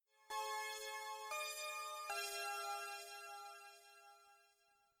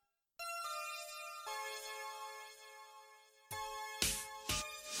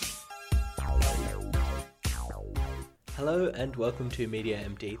Hello and welcome to Media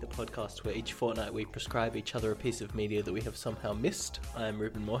MD, the podcast where each fortnight we prescribe each other a piece of media that we have somehow missed. I'm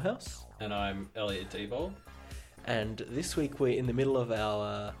Reuben Morehouse. And I'm Elliot and Reuben. And this week we're in the middle of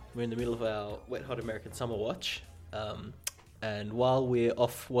our Wet Hot American Summer Watch. And while we're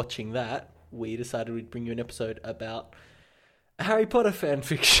off watching that, we decided we'd bring you an episode about Harry Potter fan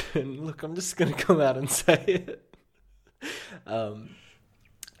fiction. Look, I'm just going to come out and say it.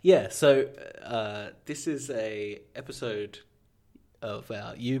 This is a episode of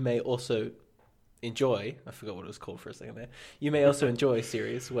our You May Also Enjoy, I forgot what it was called for a second there, You May Also Enjoy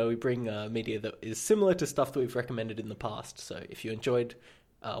series, where we bring media that is similar to stuff that we've recommended in the past. So if you enjoyed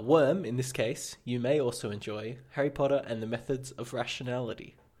Worm, in this case, you may also enjoy Harry Potter and the Methods of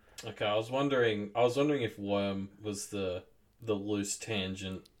Rationality. Okay, I was wondering if Worm was the loose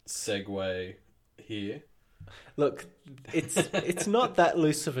tangent segue here. Look, it's not that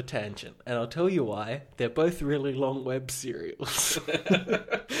loose of a tangent, and I'll tell you why. They're both really long web serials.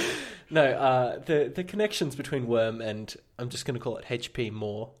 No, the connections between Worm and, I'm just going to call it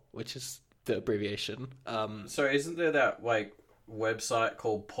HPMOR, which is the abbreviation. So isn't there that website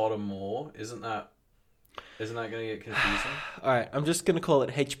called Pottermore? Isn't that going to get confusing? All right, I'm just going to call it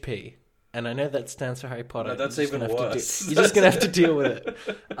HP, and I know that stands for Harry Potter. No, that's even worse. You're just going to have to deal with it.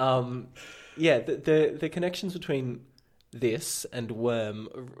 Yeah, the connections between this and Worm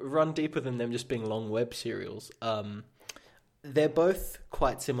run deeper than them just being long web serials. They're both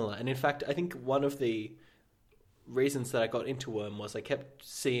quite similar. And in fact, I think one of the reasons that I got into Worm was I kept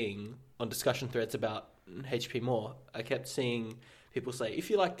seeing on discussion threads about HP More, I kept seeing people say, if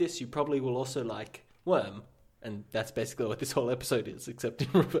you like this, you probably will also like Worm. And that's basically what this whole episode is, except in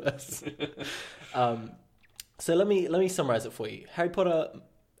reverse. So let me summarize it for you. Harry Potter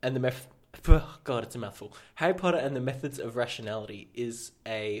and the it's a mouthful. Harry Potter and the Methods of Rationality is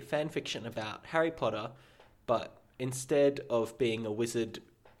a fan fiction about Harry Potter, but instead of being a wizard,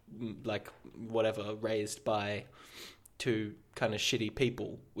 raised by two kind of shitty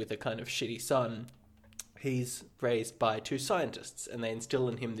people with a kind of shitty son, he's raised by two scientists, and they instill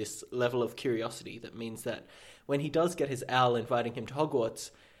in him this level of curiosity that means that when he does get his owl inviting him to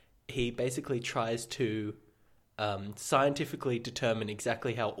Hogwarts, he basically tries to scientifically determine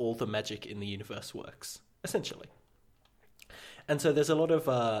exactly how all the magic in the universe works, essentially. And so there's a lot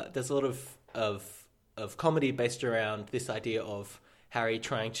of comedy based around this idea of Harry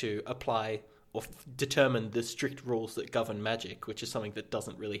trying to apply or determine the strict rules that govern magic, which is something that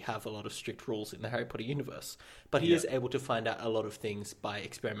doesn't really have a lot of strict rules in the Harry Potter universe. But he is able to find out a lot of things by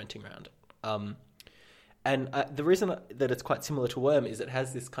experimenting around it. And the reason that it's quite similar to Worm is it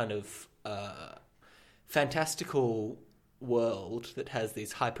has this kind of fantastical world that has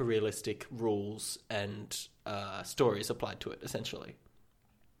these hyper-realistic rules and stories applied to it, essentially.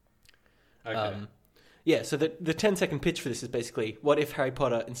 Okay. So the 10-second pitch for this is basically, what if Harry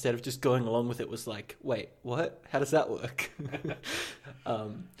Potter, instead of just going along with it, was like, wait, what? How does that work?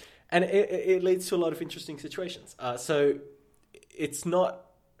 And it leads to a lot of interesting situations. So it's not...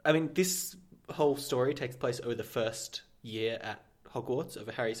 I mean, this whole story takes place over the first year at Hogwarts,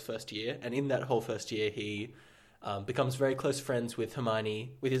 over Harry's first year, and in that whole first year he becomes very close friends with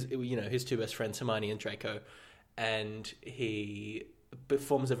Hermione, with his two best friends, Hermione and Draco, and he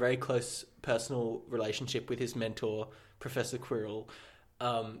forms a very close personal relationship with his mentor, Professor Quirrell.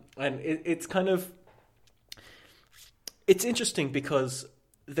 And it's interesting because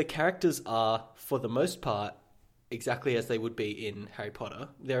the characters are, for the most part, exactly as they would be in Harry Potter.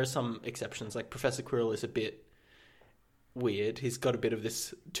 There are some exceptions, like Professor Quirrell is a bit weird. He's got a bit of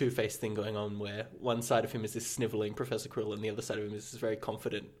this two-faced thing going on where one side of him is this snivelling Professor Quirrell and the other side of him is this very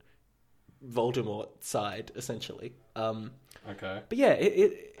confident Voldemort side, essentially. Okay. But yeah,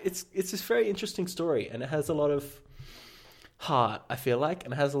 it's this very interesting story, and it has a lot of heart, I feel like,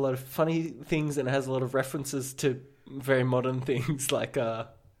 and it has a lot of funny things, and it has a lot of references to very modern things, like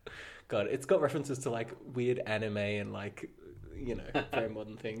it's got references to like weird anime and very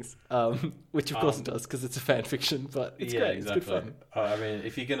modern things, which of course it does because it's a fan fiction, but it's great. Exactly. It's good fun. I mean,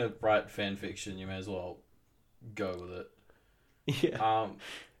 if you're going to write fan fiction, you may as well go with it. Yeah.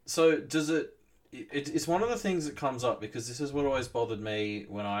 So does it's one of the things that comes up, because this is what always bothered me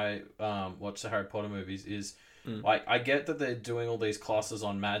when I watch the Harry Potter movies is, I get that they're doing all these classes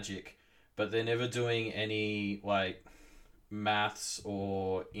on magic, but they're never doing any, maths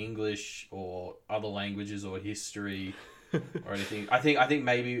or English or other languages or history or anything. I think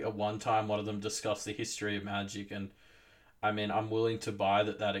maybe at one time one of them discussed the history of magic, and I mean, I'm willing to buy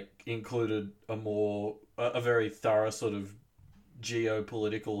that it included a very thorough sort of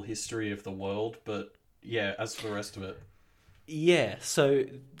geopolitical history of the world, but yeah, as for the rest of it. Yeah, so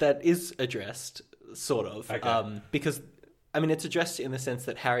that is addressed, sort of, okay. Because I mean, it's addressed in the sense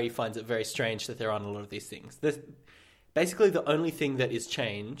that Harry finds it very strange that there aren't a lot of these things. Basically, the only thing that is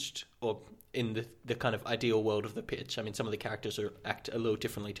changed, or in the kind of ideal world of the pitch, I mean, some of the characters act a little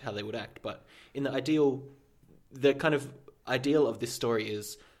differently to how they would act, but in the kind of ideal of this story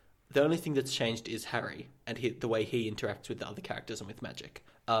is the only thing that's changed is Harry and the way he interacts with the other characters and with magic.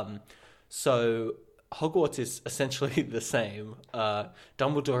 So Hogwarts is essentially the same.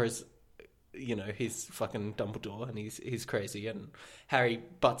 Dumbledore is, he's fucking Dumbledore and he's crazy, and Harry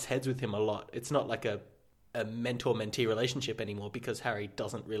butts heads with him a lot. It's not like a mentor-mentee relationship anymore because Harry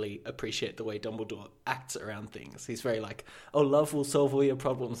doesn't really appreciate the way Dumbledore acts around things. He's very like, oh, love will solve all your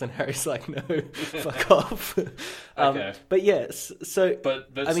problems, and Harry's like, no, fuck off. Okay. But yes, so...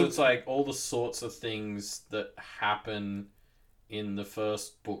 But I mean, it's like all the sorts of things that happen in the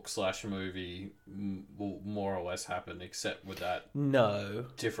first book/movie will more or less happen, except with that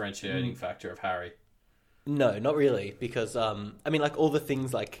differentiating factor of Harry. No, not really, because, I mean, like, all the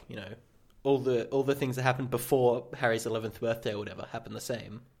things like, all the things that happened before Harry's 11th birthday or whatever happen the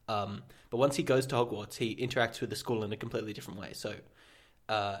same. But once he goes to Hogwarts, he interacts with the school in a completely different way. So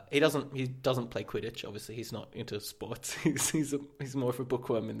he doesn't play Quidditch. Obviously, he's not into sports. He's more of a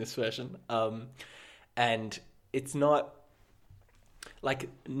bookworm in this version. And it's not like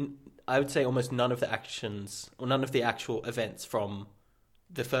I would say almost none of the actions or none of the actual events from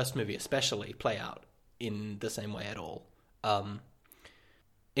the first movie, especially, play out in the same way at all.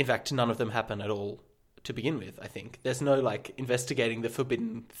 In fact, none of them happen at all to begin with, I think. There's no, like, investigating the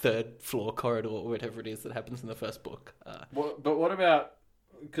forbidden third floor corridor or whatever it is that happens in the first book. But what about...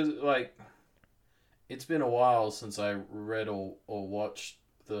 Because, like, it's been a while since I read or watched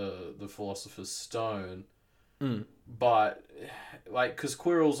the Philosopher's Stone. But, like, because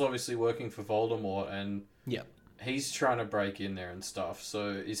Quirrell's obviously working for Voldemort and he's trying to break in there and stuff. So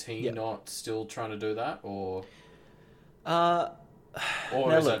is he not still trying to do that, or... Or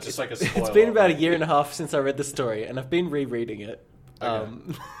now is look, that just like a spoiler? It's been about a year and a half since I read the story, and I've been rereading it.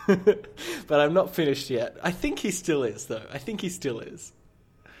 Okay. But I'm not finished yet. I think he still is, though. I think he still is.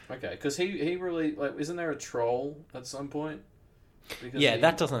 Okay, because he really... like, isn't there a troll at some point?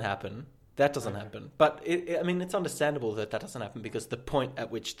 That doesn't happen. That doesn't happen. But, I mean, it's understandable that doesn't happen because the point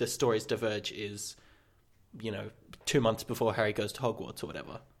at which the stories diverge is, 2 months before Harry goes to Hogwarts or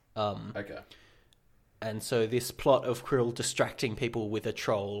whatever. Okay. And so this plot of Quirrell distracting people with a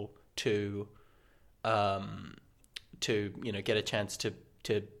troll to get a chance to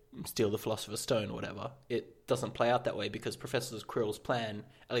steal the Philosopher's Stone or whatever, it doesn't play out that way because Professor Quirrell's plan,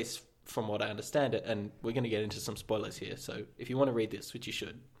 at least from what I understand it, and we're going to get into some spoilers here, so if you want to read this, which you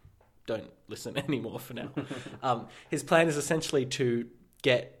should, don't listen anymore for now. His plan is essentially to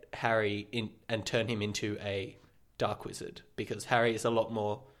get Harry in and turn him into a dark wizard, because Harry is a lot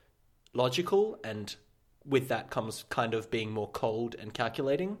more logical, and with that comes kind of being more cold and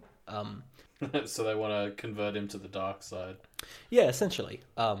calculating. So they want to convert him to the dark side. Yeah, essentially.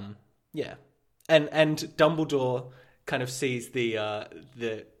 Yeah. And Dumbledore kind of sees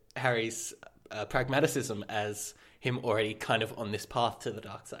the Harry's pragmaticism as him already kind of on this path to the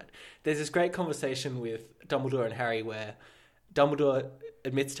dark side. There's this great conversation with Dumbledore and Harry where Dumbledore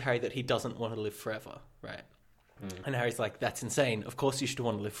admits to Harry that he doesn't want to live forever, right? And Harry's like, that's insane. Of course you should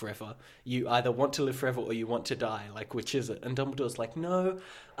want to live forever. You either want to live forever or you want to die. Like, which is it? And Dumbledore's like, no,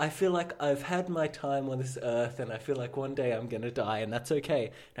 I feel like I've had my time on this earth and I feel like one day I'm going to die and that's okay.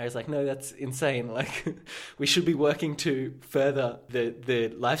 And Harry's like, no, that's insane. Like, we should be working to further the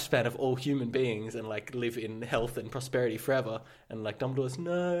lifespan of all human beings and, like, live in health and prosperity forever. And, like, Dumbledore's,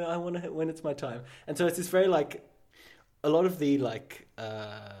 no, I want to when it's my time. And so it's this very, like, a lot of the, like...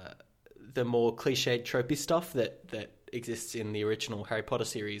 the more cliched tropey stuff that exists in the original Harry Potter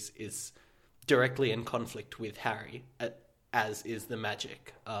series is directly in conflict with Harry, as is the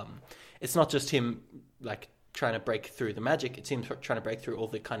magic. It's not just him like trying to break through the magic, it's him trying to break through all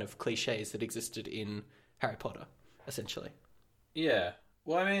the kind of cliches that existed in Harry Potter, essentially. Yeah.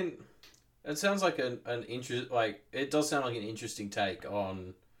 Well, I mean, it sounds like an it does sound like an interesting take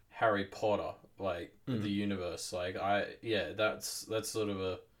on Harry Potter, like the universe. Like that's sort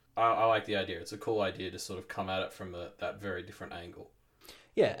of I like the idea. It's a cool idea to sort of come at it from that very different angle.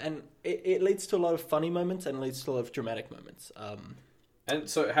 Yeah, and it leads to a lot of funny moments and leads to a lot of dramatic moments. And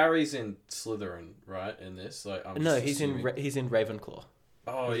so Harry's in Slytherin, right? In this, like, he's in Ravenclaw.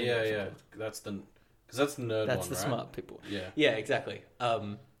 Oh yeah. That's the nerd. That's the right? Smart people. Yeah, exactly.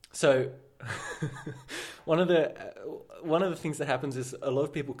 So one of the things that happens is a lot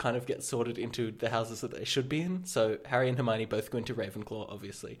of people kind of get sorted into the houses that they should be in. So Harry and Hermione both go into Ravenclaw,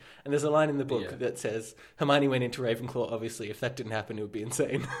 obviously. And there's a line in the book that says, Hermione went into Ravenclaw, obviously. If that didn't happen, it would be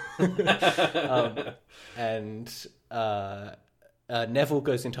insane. And Neville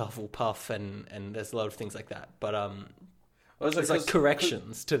goes into Hufflepuff, and there's a lot of things like that. But Well, it's like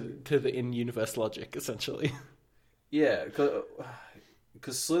corrections to the in-universe logic, essentially. Yeah,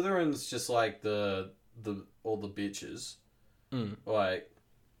 because Slytherin's just like the all the bitches. Like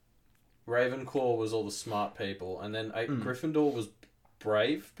Ravenclaw was all the smart people, and then Gryffindor was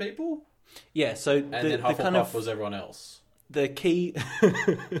brave people. Yeah, so and then Hufflepuff was everyone else. The key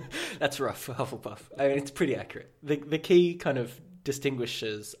that's rough for Hufflepuff. I mean, it's pretty accurate. The key kind of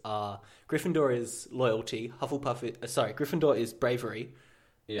distinguishers are Gryffindor is loyalty, Gryffindor is bravery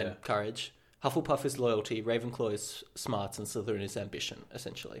and courage. Hufflepuff is loyalty, Ravenclaw is smarts, and Slytherin is ambition,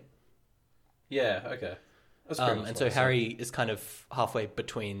 essentially. Yeah, okay. That's and so Harry is kind of halfway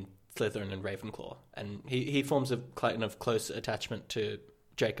between Slytherin and Ravenclaw, and he forms a kind of close attachment to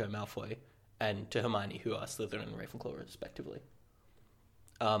Draco Malfoy and to Hermione, who are Slytherin and Ravenclaw, respectively.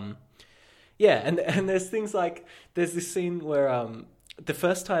 And there's things like, there's this scene where the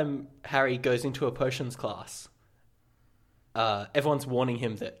first time Harry goes into a potions class, everyone's warning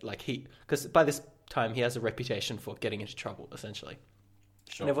him that, like, because by this time he has a reputation for getting into trouble, essentially.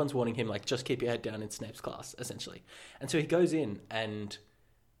 Sure. And everyone's warning him, like, just keep your head down in Snape's class, essentially. And so he goes in, and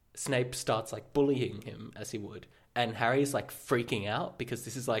Snape starts, like, bullying him, as he would. And Harry's, like, freaking out, because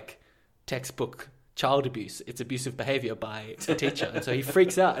this is, like, textbook child abuse. It's abusive behavior by a teacher. And so he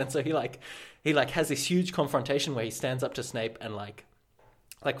freaks out. And so he has this huge confrontation where he stands up to Snape and, like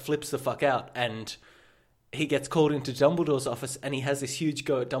flips the fuck out. And he gets called into Dumbledore's office, and he has this huge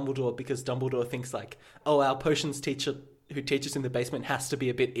go at Dumbledore because Dumbledore thinks, like, oh, our potions teacher who teaches in the basement has to be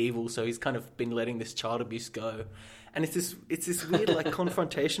a bit evil, so he's kind of been letting this child abuse go. And it's this weird, like,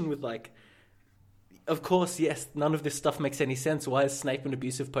 confrontation with, like, of course, yes, none of this stuff makes any sense. Why is Snape an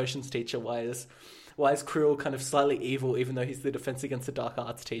abusive potions teacher? Why is Quirrell kind of slightly evil, even though he's the Defense Against the Dark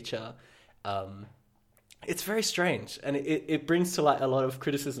Arts teacher? It's very strange, and it brings to light a lot of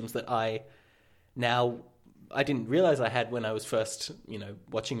criticisms that I didn't realize I had when I was first,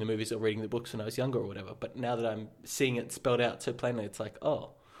 watching the movies or reading the books when I was younger or whatever. But now that I'm seeing it spelled out so plainly, it's like,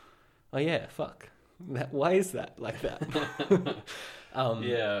 oh yeah, fuck. Why is that like that?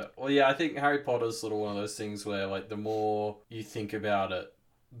 Yeah. Well, yeah, I think Harry Potter's sort of one of those things where, like, the more you think about it,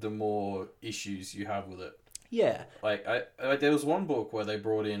 the more issues you have with it. Yeah. Like, there was one book where they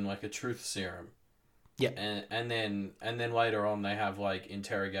brought in, like, a truth serum. Yeah. And then later on they have, like,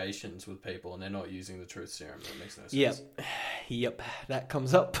 interrogations with people, and they're not using the truth serum. That makes no sense. Yep. That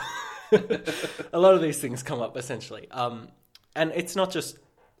comes up. A lot of these things come up, essentially. And it's not just,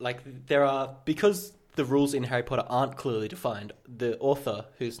 like, because the rules in Harry Potter aren't clearly defined, the author,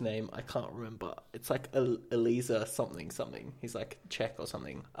 whose name I can't remember, it's like Eliza something. He's like Czech or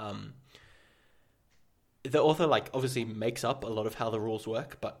something. The author, like, obviously makes up a lot of how the rules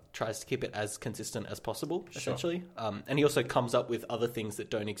work, but tries to keep it as consistent as possible, essentially. Sure. And he also comes up with other things that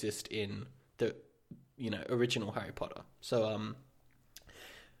don't exist in the, original Harry Potter. So,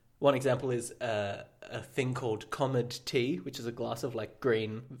 one example is a thing called Comed tea, which is a glass of, like,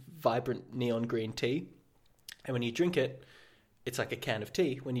 green, vibrant neon green tea. And when you drink it, it's like a can of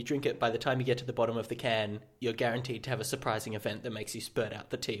tea. When you drink it, by the time you get to the bottom of the can, you're guaranteed to have a surprising event that makes you spurt out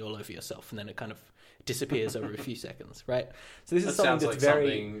the tea all over yourself, and then it kind of disappears over a few seconds, right? So this is something that's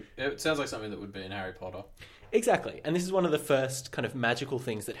it sounds like something that would be in Harry Potter. Exactly. And this is one of the first kind of magical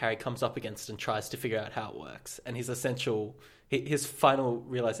things that Harry comes up against and tries to figure out how it works. And his final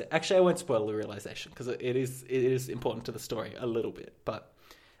realization... Actually, I won't spoil the realization, because it is important to the story a little bit. But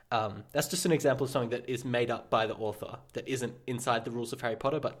that's just an example of something that is made up by the author, that isn't inside the rules of Harry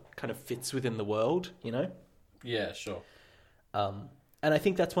Potter, but kind of fits within the world, Yeah, sure. And I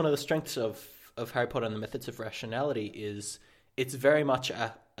think that's one of the strengths of Harry Potter and the Methods of Rationality is it's very much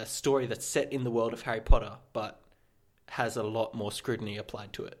a story that's set in the world of Harry Potter, but has a lot more scrutiny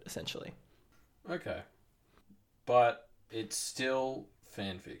applied to it, essentially. Okay. But it's still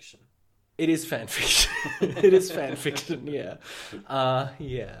fan fiction. It is fan fiction. It is fan fiction, yeah.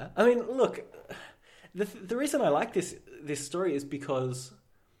 Yeah. I mean, look, the reason I like this story is because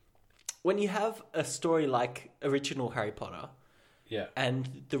when you have a story like original Harry Potter... Yeah.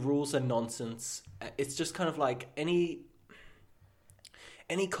 And the rules are nonsense. It's just kind of like any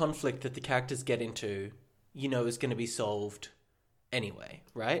conflict that the characters get into, is going to be solved anyway,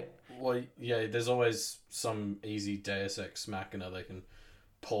 right? Well, yeah, there's always some easy Deus Ex Machina they can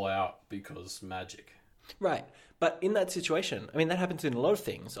pull out because magic. Right. But in that situation, I mean, that happens in a lot of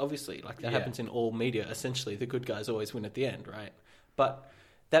things, obviously. Like, that happens in all media, essentially. The good guys always win at the end, right? But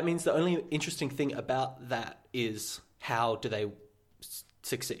that means the only interesting thing about that is how do they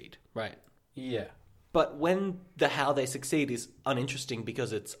succeed, right? Yeah. But when the how they succeed is uninteresting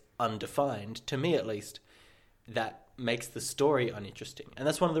because it's undefined, to me at least, that makes the story uninteresting. And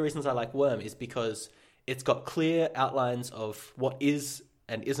that's one of the reasons I like Worm, is because it's got clear outlines of what is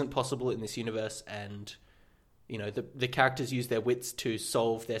and isn't possible in this universe, and the characters use their wits to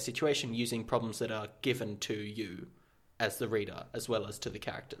solve their situation using problems that are given to you as the reader, as well as to the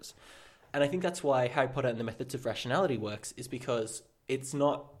characters. And I think that's why Harry Potter and the Methods of Rationality works, is because it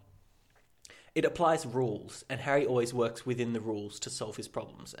applies rules, and Harry always works within the rules to solve his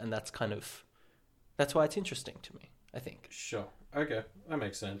problems, and that's why it's interesting to me, I think. Sure. Okay, that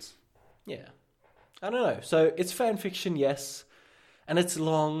makes sense. Yeah. I don't know. So it's fan fiction, yes. And it's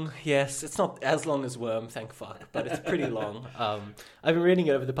long, yes. It's not as long as Worm, thank fuck, but it's pretty long. I've been reading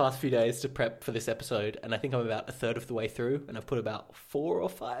it over the past few days to prep for this episode, and I think I'm about a third of the way through, and I've put about 4 or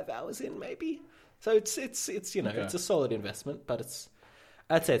 5 hours in, maybe. So it's okay. It's a solid investment, but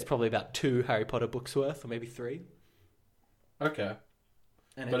I'd say it's probably about 2 Harry Potter books worth, or maybe 3. Okay.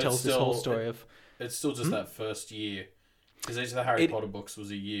 And it tells this whole story of... It's still just that first year, because each of the Harry Potter books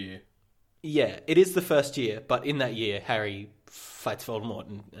was a year. Yeah, it is the first year, but in that year, Harry fights Voldemort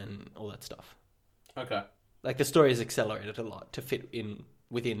and all that stuff. Okay. Like, the story is accelerated a lot to fit in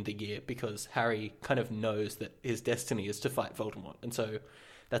within the year, because Harry kind of knows that his destiny is to fight Voldemort. And so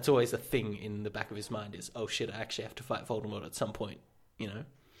that's always a thing in the back of his mind is, oh shit, I actually have to fight Voldemort at some point,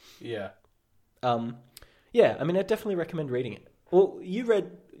 Yeah. Yeah, I mean, I definitely recommend reading it. Well, you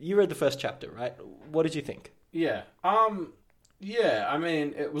read the first chapter, right? What did you think? Yeah. Yeah, I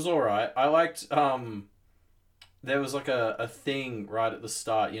mean, it was alright. I liked, there was like a thing right at the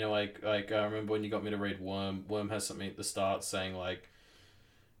start, like I remember when you got me to read Worm. Worm has something at the start saying like,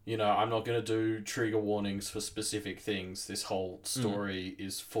 I'm not going to do trigger warnings for specific things. This whole story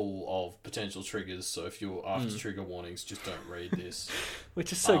is full of potential triggers, so if you're after trigger warnings, just don't read this.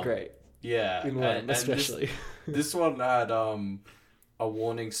 Which is so great. Yeah. In Worm, especially. This one had a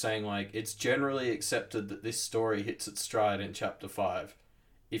warning saying like, it's generally accepted that this story hits its stride in chapter 5.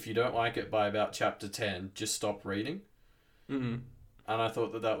 If you don't like it by about chapter 10, just stop reading. Mm-hmm. And I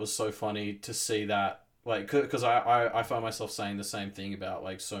thought that was so funny to see that, like, because I find myself saying the same thing about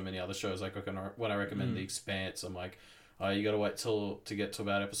like so many other shows. Like when I recommend The Expanse, I'm like, oh, you got to wait to get to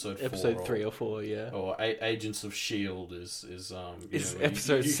about episode 3 or 4, yeah. Or Agents of Shield is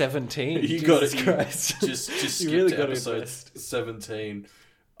episode 17. You got to just skip really to episode 17.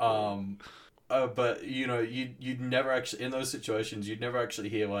 But you'd never actually, in those situations, you'd never actually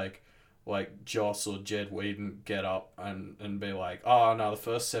hear like Joss or Jed Whedon get up and be like, oh no, the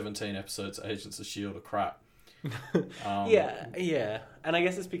first 17 episodes of Agents of Shield are crap. Yeah, and I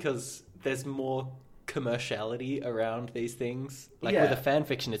guess it's because there's more commerciality around these things. Like with a fan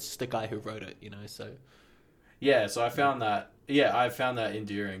fiction, it's just the guy who wrote it, so. Yeah, so I found that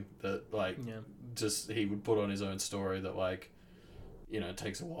endearing, that like just he would put on his own story that like, it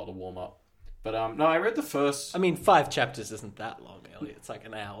takes a while to warm up. But no, I read the first... I mean, 5 chapters isn't that long, Elliot. It's like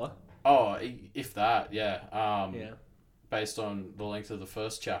an hour. Oh, if that, yeah. Yeah. Based on the length of the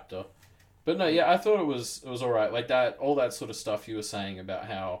first chapter. But no, yeah, I thought it was alright. Like that, all that sort of stuff you were saying about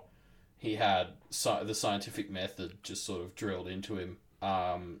how he had the scientific method just sort of drilled into him,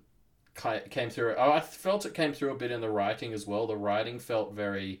 came through. I felt it came through a bit in the writing as well. The writing felt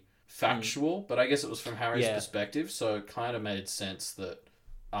very factual, but I guess it was from Harry's perspective, so it kind of made sense that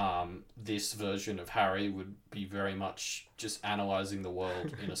this version of Harry would be very much just analysing the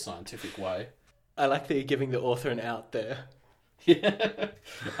world in a scientific way. I like that you're giving the author an out there. Yeah.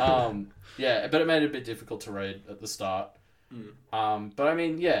 Yeah, but it made it a bit difficult to read at the start. But I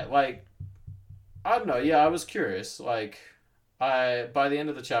mean, yeah, like, I don't know, yeah, I was curious. Like, by the end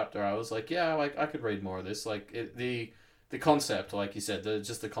of the chapter, I was like, yeah, like, I could read more of this. Like, the concept, like you said,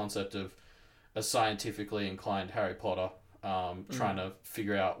 just the concept of a scientifically inclined Harry Potter trying to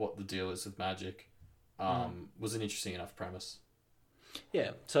figure out what the deal is with magic was an interesting enough premise.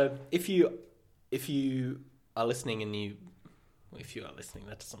 Yeah. So if you are listening and if you are listening,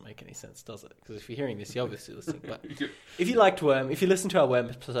 that doesn't make any sense, does it? Because if you're hearing this, you're obviously listening. But if you liked Worm, if you listened to our Worm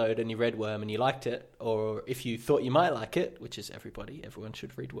episode and you read Worm and you liked it, or if you thought you might like it, which is everyone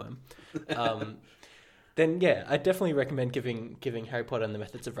should read Worm, then yeah, I definitely recommend giving Harry Potter and the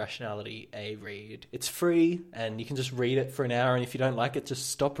Methods of Rationality a read. It's free, and you can just read it for an hour, and if you don't like it, just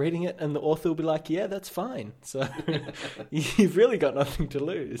stop reading it, and the author will be like, yeah, that's fine. So you've really got nothing to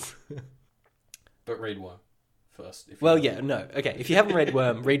lose. But read Worm first. If you haven't read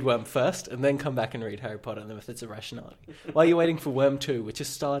Worm, read Worm first, and then come back and read Harry Potter and the Methods of Rationality. While you're waiting for Worm 2, which is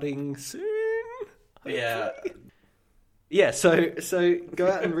starting soon. Hopefully. Yeah. Yeah, so go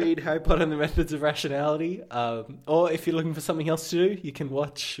out and read Harry Potter and the Methods of Rationality. Or if you're looking for something else to do, you can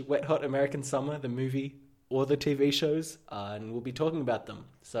watch Wet Hot American Summer, the movie or the TV shows, and we'll be talking about them.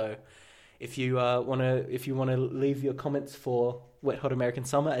 So If you wanna leave your comments for Wet Hot American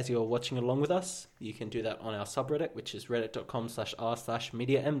Summer as you're watching along with us, you can do that on our subreddit, which is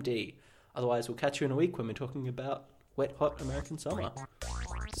reddit.com/r/MediaMD. Otherwise, we'll catch you in a week when we're talking about Wet Hot American Summer.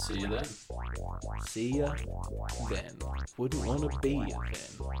 See you then. See ya then. Wouldn't want to be ya then.